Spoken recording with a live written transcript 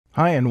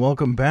Hi, and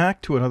welcome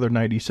back to another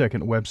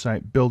 90-second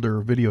website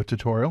builder video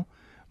tutorial.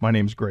 My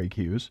name's Greg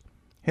Hughes.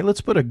 Hey,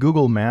 let's put a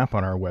Google map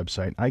on our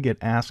website. I get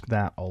asked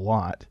that a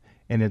lot,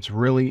 and it's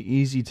really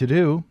easy to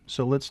do,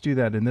 so let's do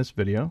that in this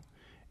video.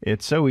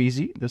 It's so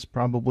easy, this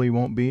probably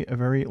won't be a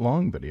very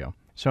long video.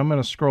 So I'm going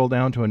to scroll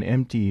down to an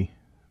empty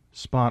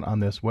spot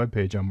on this web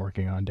page I'm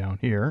working on down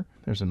here.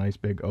 There's a nice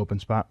big open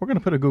spot. We're going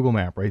to put a Google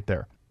map right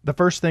there. The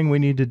first thing we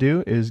need to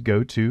do is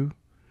go to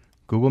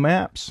Google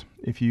Maps.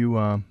 If you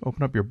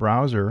open up your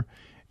browser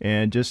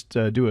and just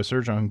do a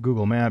search on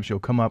Google Maps, you'll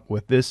come up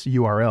with this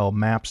URL,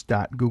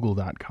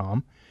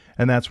 maps.google.com,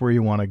 and that's where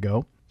you want to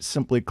go.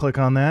 Simply click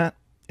on that,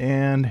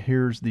 and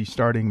here's the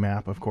starting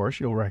map, of course.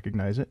 You'll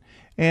recognize it.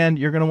 And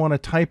you're going to want to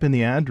type in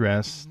the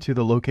address to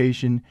the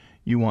location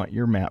you want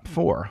your map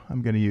for.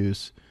 I'm going to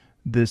use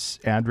this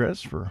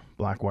address for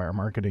Blackwire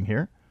Marketing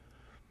here,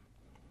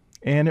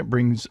 and it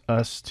brings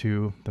us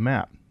to the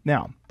map.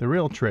 Now, the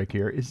real trick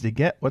here is to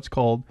get what's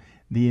called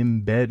the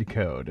embed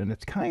code, and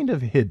it's kind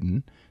of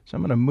hidden. So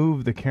I'm going to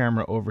move the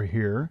camera over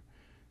here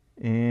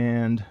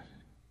and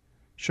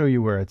show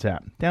you where it's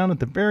at. Down at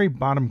the very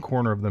bottom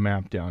corner of the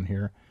map down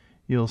here,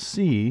 you'll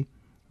see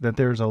that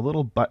there's a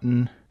little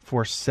button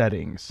for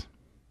settings.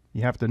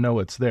 You have to know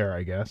it's there,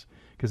 I guess,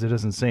 because it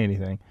doesn't say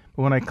anything.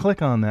 But when I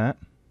click on that,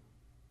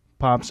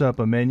 pops up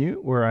a menu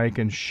where I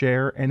can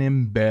share and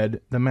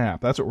embed the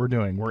map. That's what we're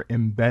doing. We're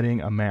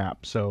embedding a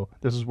map. So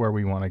this is where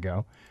we want to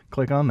go.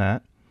 Click on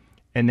that.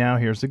 And now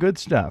here's the good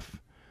stuff.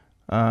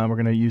 We're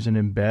going to use an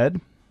embed.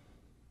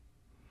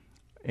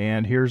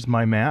 And here's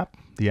my map,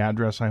 the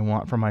address I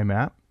want for my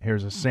map.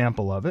 Here's a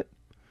sample of it.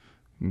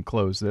 You can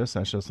close this.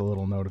 That's just a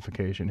little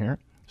notification here.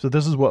 So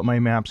this is what my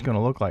map's going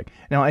to look like.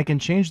 Now I can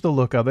change the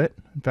look of it.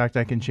 In fact,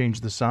 I can change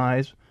the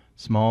size,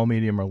 small,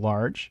 medium, or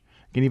large.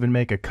 I can even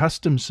make a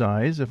custom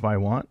size if I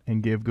want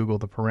and give Google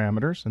the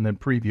parameters and then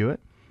preview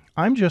it.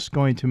 I'm just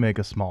going to make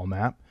a small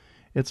map.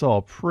 It's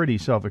all pretty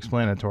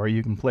self-explanatory.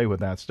 You can play with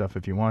that stuff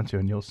if you want to,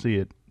 and you'll see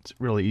it's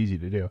really easy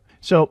to do.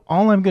 So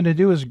all I'm going to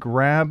do is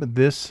grab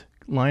this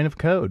line of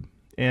code,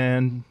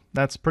 and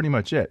that's pretty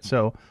much it.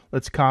 So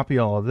let's copy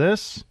all of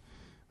this.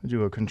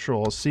 Do a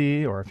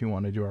Control-C, or if you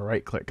want to do a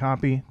right-click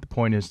copy, the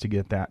point is to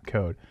get that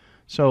code.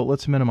 So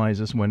let's minimize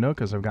this window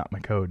because I've got my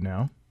code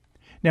now.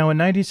 Now in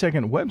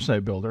 90-second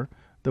website builder,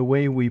 the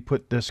way we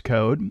put this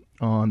code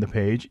on the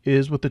page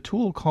is with a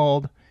tool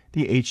called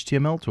the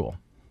HTML tool.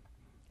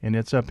 And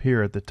it's up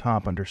here at the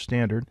top under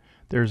standard.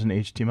 There's an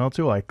HTML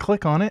tool. I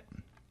click on it,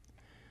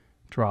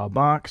 draw a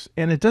box,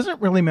 and it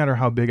doesn't really matter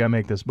how big I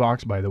make this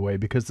box, by the way,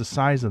 because the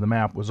size of the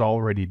map was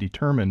already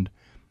determined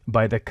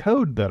by the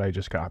code that I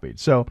just copied.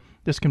 So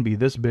this can be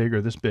this big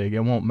or this big. It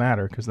won't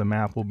matter because the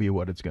map will be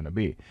what it's going to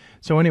be.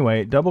 So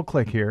anyway, double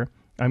click here.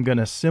 I'm going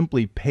to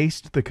simply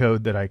paste the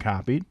code that I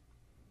copied.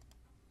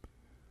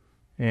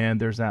 And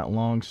there's that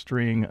long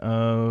string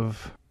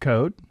of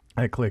code.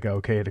 I click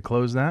OK to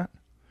close that.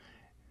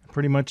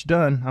 Pretty much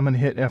done. I'm going to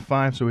hit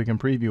F5 so we can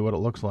preview what it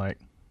looks like.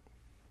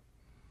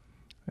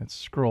 Let's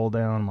scroll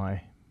down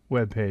my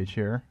web page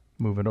here.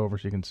 Move it over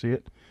so you can see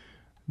it.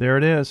 There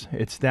it is.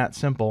 It's that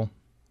simple.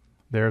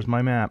 There's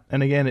my map.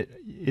 And again, it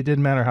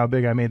didn't matter how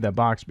big I made that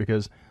box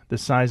because the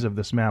size of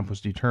this map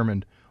was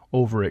determined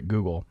over at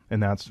Google,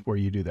 and that's where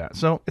you do that.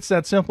 So it's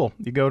that simple.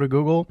 You go to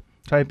Google,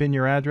 type in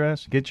your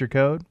address, get your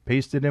code,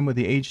 paste it in with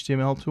the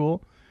HTML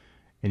tool,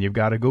 and you've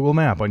got a Google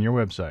map on your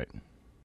website.